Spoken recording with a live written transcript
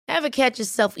Ever catch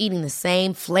yourself eating the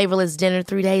same flavorless dinner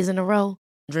 3 days in a row?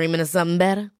 Dreaming of something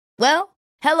better? Well,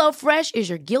 HelloFresh is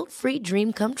your guilt-free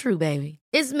dream come true, baby.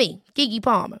 It's me, Keke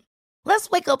Palmer. Let's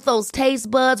wake up those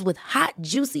taste buds with hot,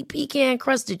 juicy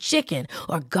pecan-crusted chicken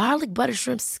or garlic butter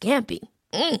shrimp scampi.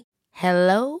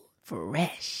 Hello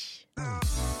Fresh.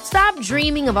 Stop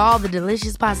dreaming of all the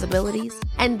delicious possibilities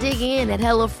and dig in at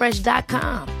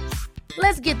HelloFresh.com.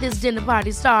 Let's get this dinner party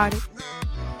started.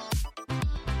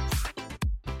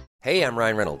 Hey, I'm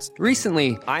Ryan Reynolds.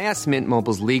 Recently, I asked Mint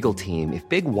Mobile's legal team if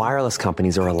big wireless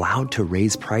companies are allowed to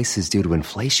raise prices due to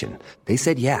inflation. They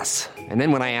said yes. And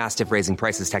then when I asked if raising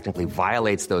prices technically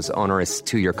violates those onerous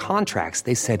two-year contracts,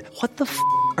 they said, "What the f***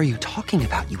 are you talking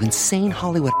about, you insane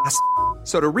Hollywood ass?"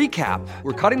 So to recap,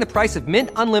 we're cutting the price of Mint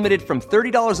Unlimited from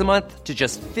 $30 a month to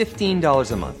just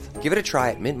 $15 a month. Give it a try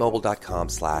at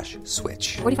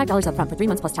mintmobile.com/switch. $45 up front for 3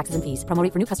 months plus taxes and fees. Promo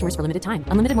rate for new customers for limited time.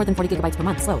 Unlimited more than 40 gigabytes per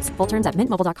month. Slows full terms at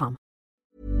mintmobile.com.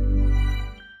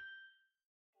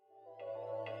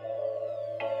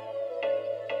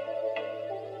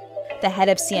 The head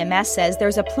of CMS says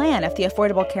there's a plan if the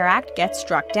Affordable Care Act gets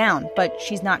struck down, but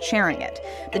she's not sharing it.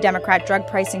 The Democrat drug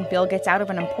pricing bill gets out of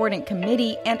an important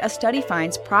committee, and a study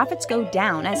finds profits go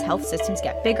down as health systems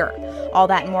get bigger. All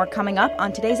that and more coming up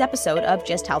on today's episode of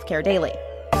Just Healthcare Daily.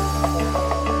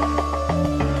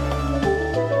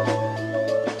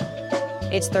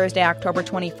 It's Thursday, October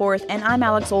 24th, and I'm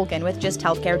Alex Olgin with Just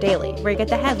Healthcare Daily, where you get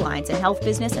the headlines and health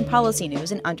business and policy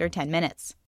news in under 10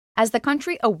 minutes. As the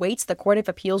country awaits the Court of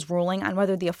Appeals ruling on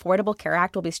whether the Affordable Care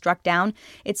Act will be struck down,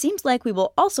 it seems like we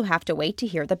will also have to wait to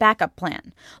hear the backup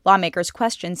plan. Lawmakers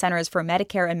questioned Centers for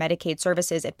Medicare and Medicaid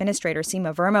Services Administrator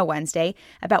Seema Verma Wednesday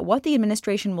about what the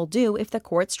administration will do if the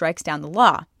court strikes down the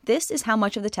law. This is how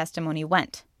much of the testimony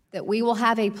went. That we will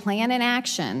have a plan in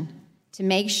action to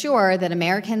make sure that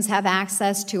Americans have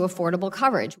access to affordable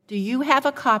coverage. Do you have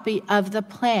a copy of the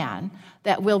plan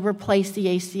that will replace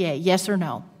the ACA, yes or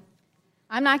no?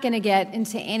 I'm not going to get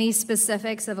into any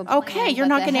specifics of a plan. Okay, you're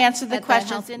not going to answer the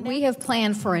questions in there? We have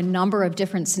planned for a number of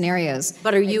different scenarios.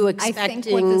 But are you expecting... I think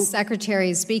what the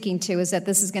Secretary is speaking to is that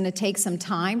this is going to take some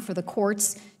time for the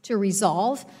courts to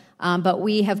resolve, but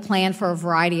we have planned for a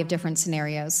variety of different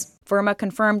scenarios. Verma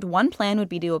confirmed one plan would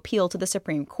be to appeal to the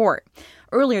Supreme Court.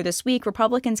 Earlier this week,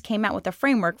 Republicans came out with a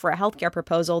framework for a healthcare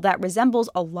proposal that resembles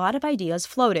a lot of ideas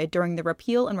floated during the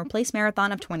Repeal and Replace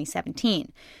Marathon of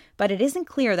 2017. But it isn't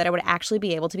clear that it would actually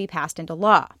be able to be passed into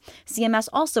law. CMS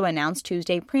also announced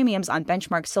Tuesday premiums on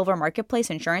benchmark silver marketplace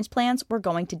insurance plans were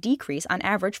going to decrease on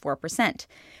average 4%.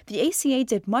 The ACA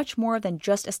did much more than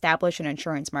just establish an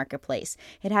insurance marketplace.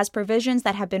 It has provisions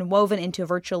that have been woven into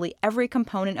virtually every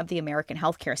component of the American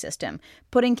healthcare system,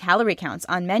 putting calorie counts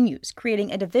on menus,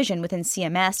 creating a division within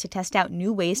CMS to test out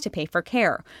new ways to pay for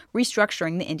care,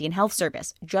 restructuring the Indian Health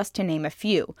Service, just to name a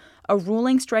few. A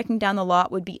ruling striking down the law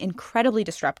would be incredibly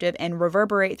disruptive and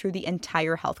reverberate through the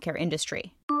entire healthcare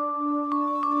industry.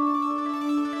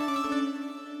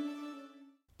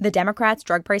 The Democrats'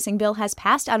 drug pricing bill has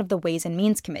passed out of the Ways and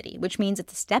Means Committee, which means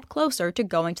it's a step closer to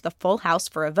going to the full House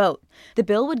for a vote. The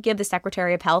bill would give the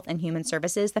Secretary of Health and Human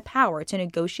Services the power to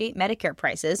negotiate Medicare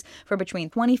prices for between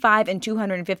 25 and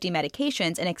 250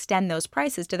 medications and extend those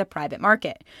prices to the private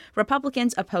market.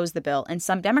 Republicans opposed the bill, and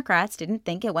some Democrats didn't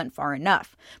think it went far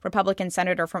enough. Republican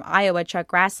Senator from Iowa Chuck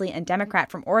Grassley and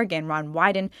Democrat from Oregon Ron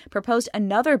Wyden proposed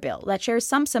another bill that shares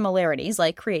some similarities,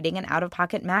 like creating an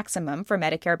out-of-pocket maximum for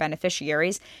Medicare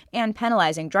beneficiaries and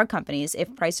penalizing drug companies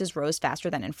if prices rose faster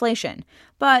than inflation.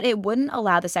 But it wouldn't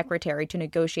allow the secretary to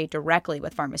negotiate directly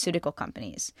with pharmaceutical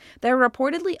companies. There are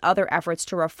reportedly other efforts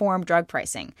to reform drug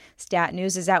pricing. Stat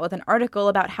News is out with an article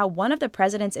about how one of the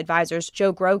president's advisors,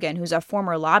 Joe Grogan, who's a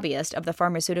former lobbyist of the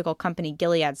pharmaceutical company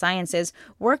Gilead Sciences,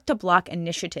 worked to block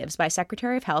initiatives by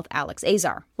Secretary of Health Alex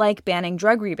Azar, like banning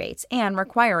drug rebates and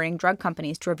requiring drug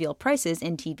companies to reveal prices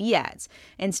in TV ads.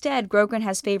 Instead, Grogan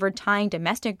has favored tying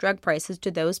domestic drug prices to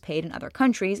those paid in other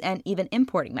countries and even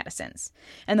importing medicines.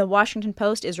 And the Washington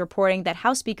Post is reporting that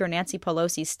House Speaker Nancy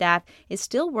Pelosi's staff is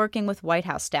still working with White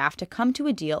House staff to come to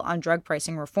a deal on drug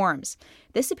pricing reforms.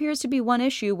 This appears to be one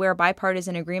issue where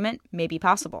bipartisan agreement may be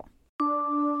possible.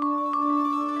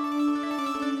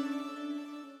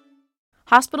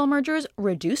 Hospital mergers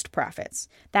reduced profits.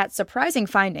 That surprising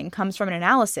finding comes from an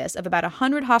analysis of about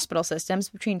 100 hospital systems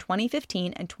between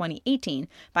 2015 and 2018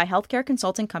 by healthcare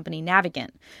consulting company Navigant.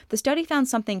 The study found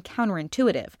something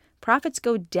counterintuitive. profits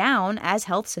go down as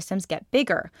health systems get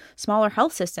bigger. Smaller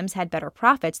health systems had better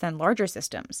profits than larger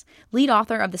systems. Lead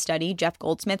author of the study, Jeff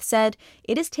Goldsmith, said,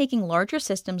 "It is taking larger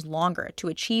systems longer to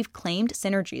achieve claimed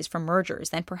synergies from mergers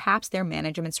than perhaps their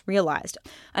managements realized."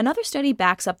 Another study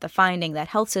backs up the finding that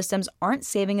health systems aren't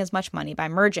saving as much money by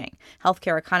merging.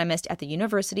 Healthcare economist at the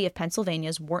University of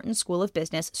Pennsylvania's Wharton School of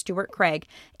Business, Stuart Craig,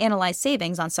 analyzed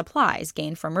savings on supplies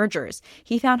gained from mergers.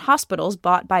 He found hospitals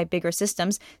bought by bigger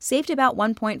systems saved about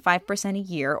 1.5% a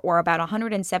year, or about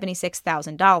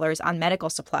 $176,000 on medical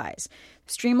supplies.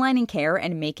 Streamlining care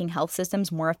and making health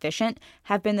systems more efficient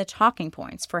have been the talking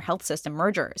points for health system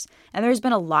mergers, and there's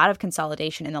been a lot of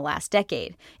consolidation in the last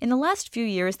decade. In the last few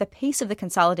years, the pace of the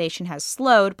consolidation has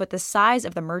slowed, but the size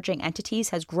of the merging entities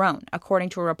has grown, according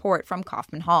to a report from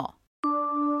Kaufman Hall.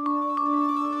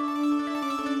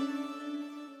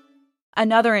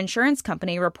 Another insurance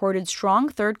company reported strong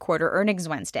third-quarter earnings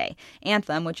Wednesday.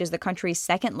 Anthem, which is the country's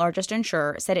second-largest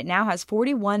insurer, said it now has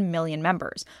 41 million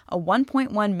members, a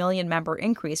 1.1 million member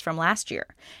increase from last year.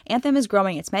 Anthem is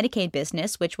growing its Medicaid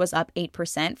business, which was up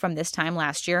 8% from this time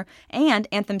last year, and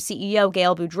Anthem CEO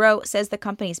Gail Boudreaux says the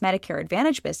company's Medicare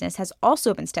Advantage business has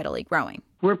also been steadily growing.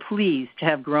 We're pleased to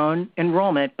have grown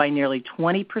enrollment by nearly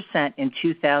 20% in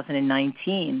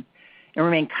 2019 and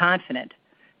remain confident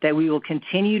that we will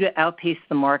continue to outpace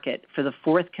the market for the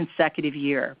fourth consecutive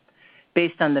year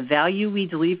based on the value we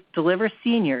deliver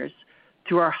seniors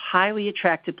through our highly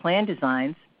attractive plan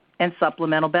designs and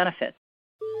supplemental benefits.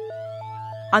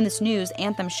 On this news,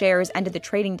 Anthem shares ended the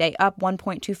trading day up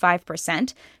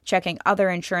 1.25%. Checking other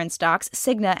insurance stocks,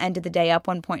 Cigna ended the day up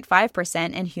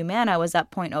 1.5%, and Humana was up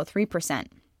 0.03%.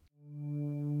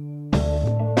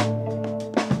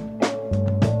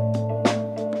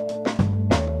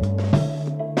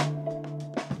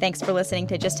 Thanks for listening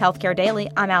to Just Healthcare Daily.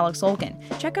 I'm Alex Olgin.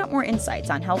 Check out more insights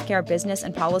on healthcare business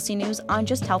and policy news on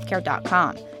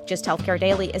justhealthcare.com. Just Healthcare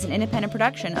Daily is an independent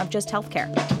production of Just Healthcare.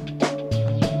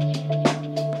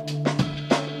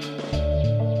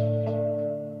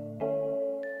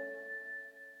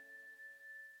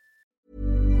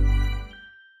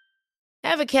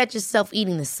 Ever catch yourself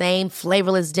eating the same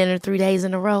flavorless dinner 3 days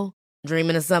in a row?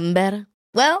 Dreaming of something better?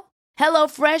 Well,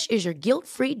 HelloFresh is your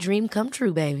guilt-free dream come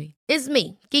true, baby. It's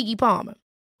me, Keke Palmer.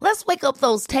 Let's wake up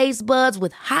those taste buds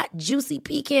with hot, juicy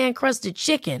pecan-crusted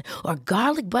chicken or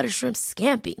garlic butter shrimp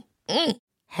scampi.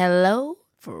 Hello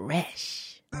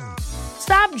Fresh.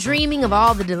 Stop dreaming of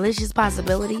all the delicious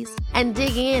possibilities and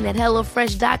dig in at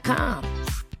HelloFresh.com.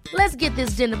 Let's get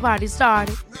this dinner party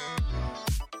started.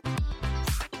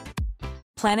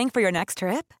 Planning for your next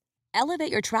trip?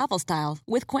 Elevate your travel style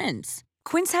with Quince.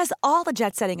 Quince has all the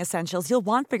jet-setting essentials you'll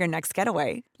want for your next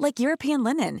getaway, like European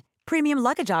linen, premium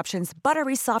luggage options,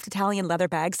 buttery soft Italian leather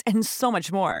bags, and so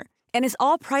much more. And is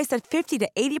all priced at 50 to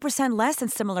 80% less than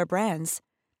similar brands.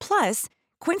 Plus,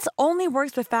 Quince only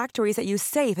works with factories that use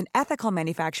safe and ethical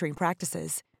manufacturing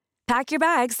practices. Pack your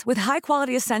bags with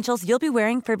high-quality essentials you'll be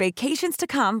wearing for vacations to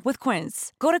come with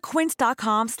Quince. Go to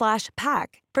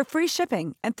quince.com/pack for free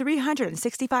shipping and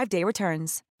 365-day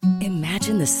returns.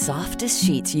 Imagine the softest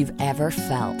sheets you've ever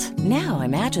felt. Now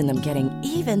imagine them getting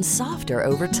even softer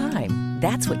over time.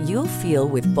 That's what you'll feel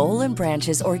with Boll &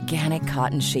 Branch's organic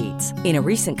cotton sheets. In a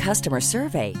recent customer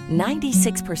survey,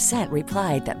 96%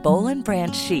 replied that Boll &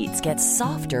 Branch sheets get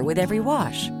softer with every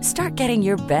wash. Start getting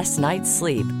your best night's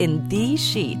sleep in these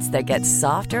sheets that get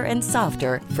softer and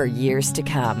softer for years to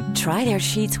come. Try their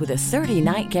sheets with a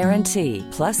 30-night guarantee.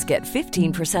 Plus, get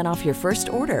 15% off your first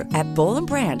order at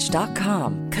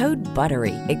bollandbranch.com. Code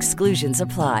BUTTERY. Exclusions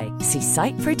apply. See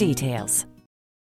site for details.